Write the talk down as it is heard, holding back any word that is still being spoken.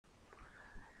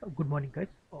Good morning guys.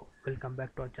 Welcome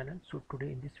back to our channel. So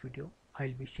today in this video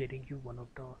I'll be sharing you one of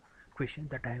the questions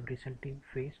that I have recently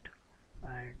faced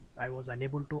and I was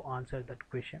unable to answer that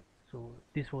question. So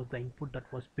this was the input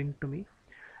that was pinged to me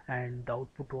and the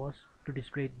output was to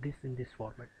display this in this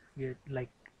format,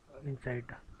 like inside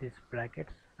these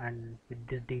brackets and with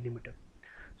this delimiter.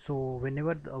 So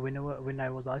when I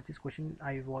was asked this question,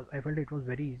 I felt it was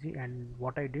very easy, and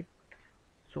what I did,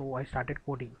 so I started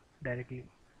coding directly.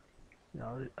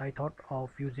 I thought of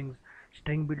using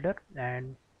string builder,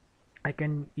 and I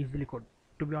can easily code.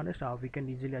 To be honest, we can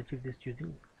easily achieve this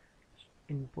using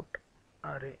input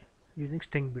array using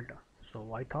string builder.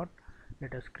 So I thought,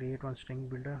 let us create one string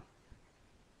builder.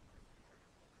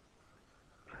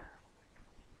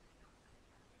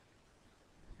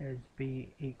 SB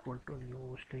equal to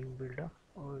new string builder.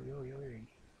 Oh,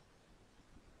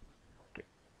 okay.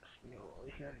 So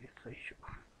here it's a issue.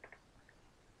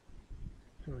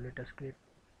 So let us create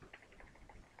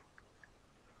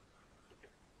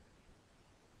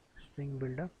string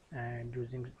builder and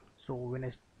using, so when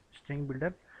I string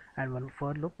builder and one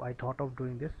for loop, I thought of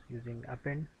doing this using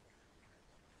append.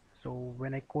 So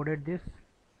when I coded this,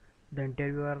 the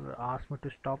interviewer asked me to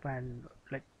stop, and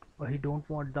like he don't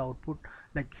want the output,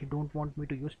 like he don't want me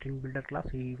to use string builder class.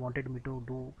 He wanted me to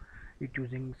do it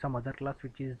using some other class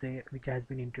which is there, which has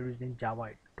been introduced in Java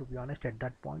 8. To be honest, at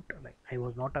that point, like I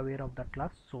was not aware of that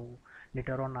class. So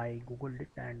later on I googled it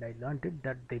and I learned it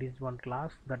that there is one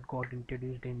class that got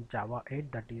introduced in Java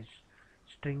 8, that is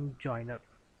string joiner.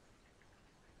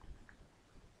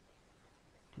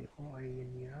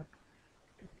 Joiner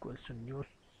equals to new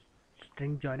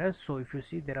string joiners. So if you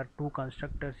see, there are two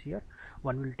constructors here.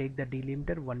 One will take the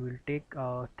delimiter, one will take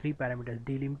three parameters: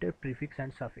 delimiter, prefix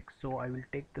and suffix. So I will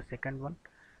take the second one.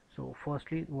 So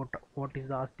firstly, what is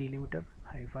the delimiter?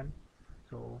 Hyphen.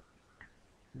 So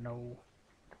now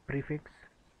prefix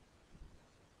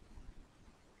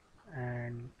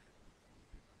and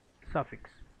suffix.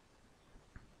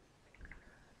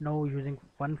 Now using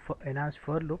one enhanced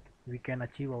for loop, we can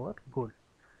achieve our goal.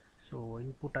 So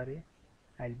input array,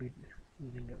 I'll be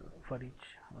using for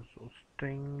each, so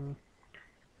string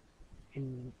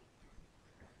input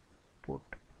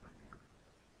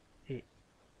a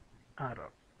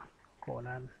error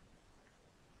colon.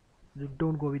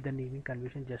 Don't go with the naming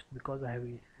convention just because I have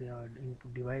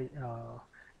input device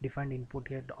defined input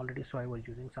here already, so I was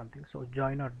using something. So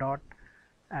joiner dot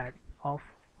add of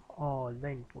all the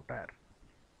input are,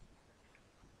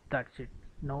 that's it.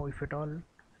 Now if at all,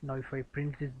 now if I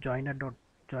print this joiner dot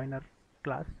joiner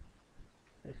class,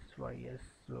 sysout,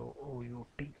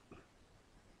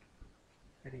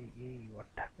 what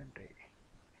happened?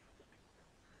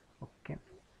 Okay,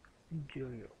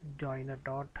 joiner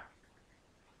dot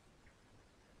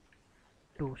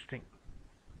to string.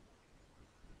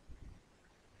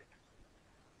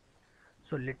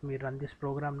 So let me run this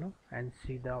program now and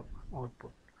see the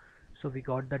output. So we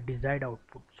got the desired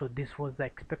output. So this was the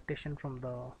expectation from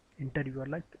the interviewer,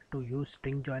 like to use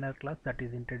string joiner class that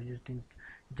is introduced in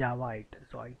Java 8.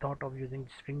 So I thought of using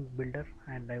string builder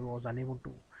and I was unable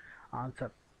to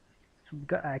answer. So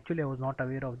actually I was not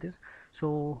aware of this.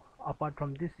 So apart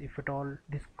from this, if at all,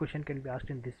 this question can be asked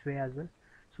in this way as well.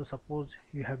 So suppose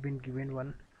you have been given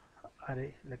one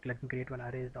array, like let me create one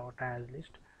array dot as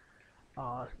list.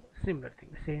 uh, Similar thing,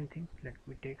 same thing. Let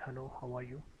me take hello, how are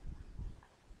you.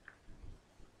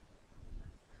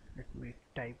 Let me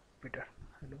type better.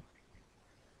 Hello,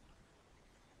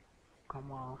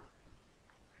 comma,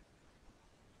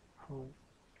 how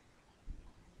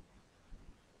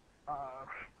are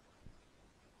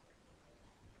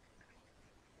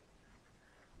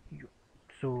you.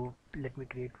 So let me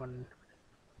create one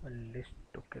list.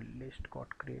 Okay, list got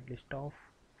create list of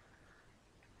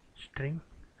string.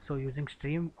 So using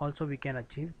stream also we can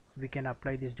achieve, we can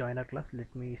apply this joiner class.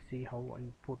 Let me see how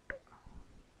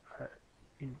uh,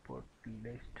 input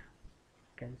list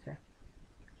can say.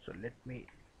 So let me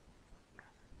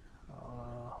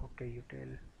okay,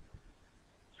 util.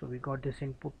 So we got this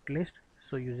input list.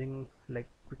 So using, like,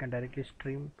 we can directly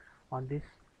stream on this,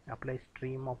 apply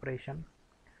stream operation,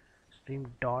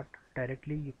 stream dot,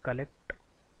 directly you collect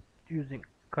using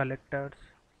collectors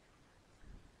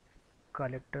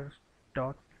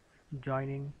dot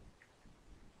joining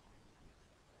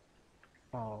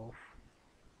of,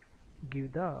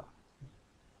 give the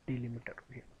delimiter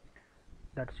here.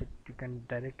 That's it, you can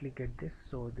directly get this.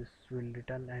 So this will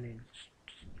return an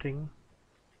string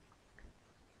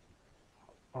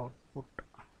output.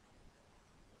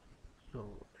 So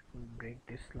let me break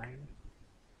this line,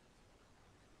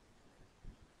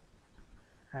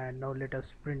 and now let us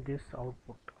print this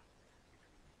output.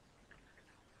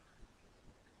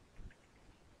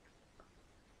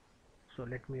 So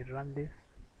let me run this.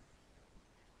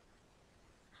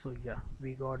 So yeah,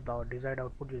 we got the desired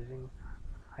output using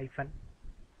hyphen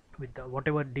with the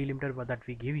whatever delimiter that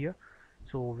we give here.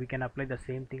 So we can apply the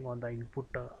same thing on the input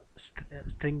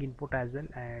string input as well,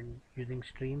 and using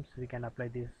streams we can apply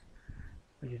this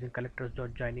using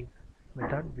collectors.joining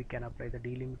method. We can apply the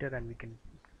delimiter and we can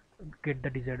get the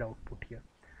desired output here.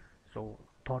 So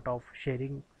thought of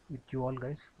sharing with you all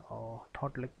guys,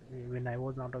 thought like when I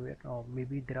was not aware,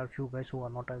 maybe there are few guys who are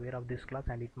not aware of this class,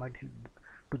 and it might help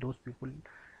to those people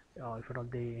if at all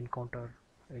they encounter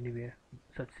anywhere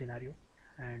such scenario.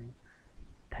 And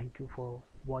thank you for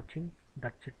watching.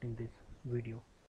 That's it in this video.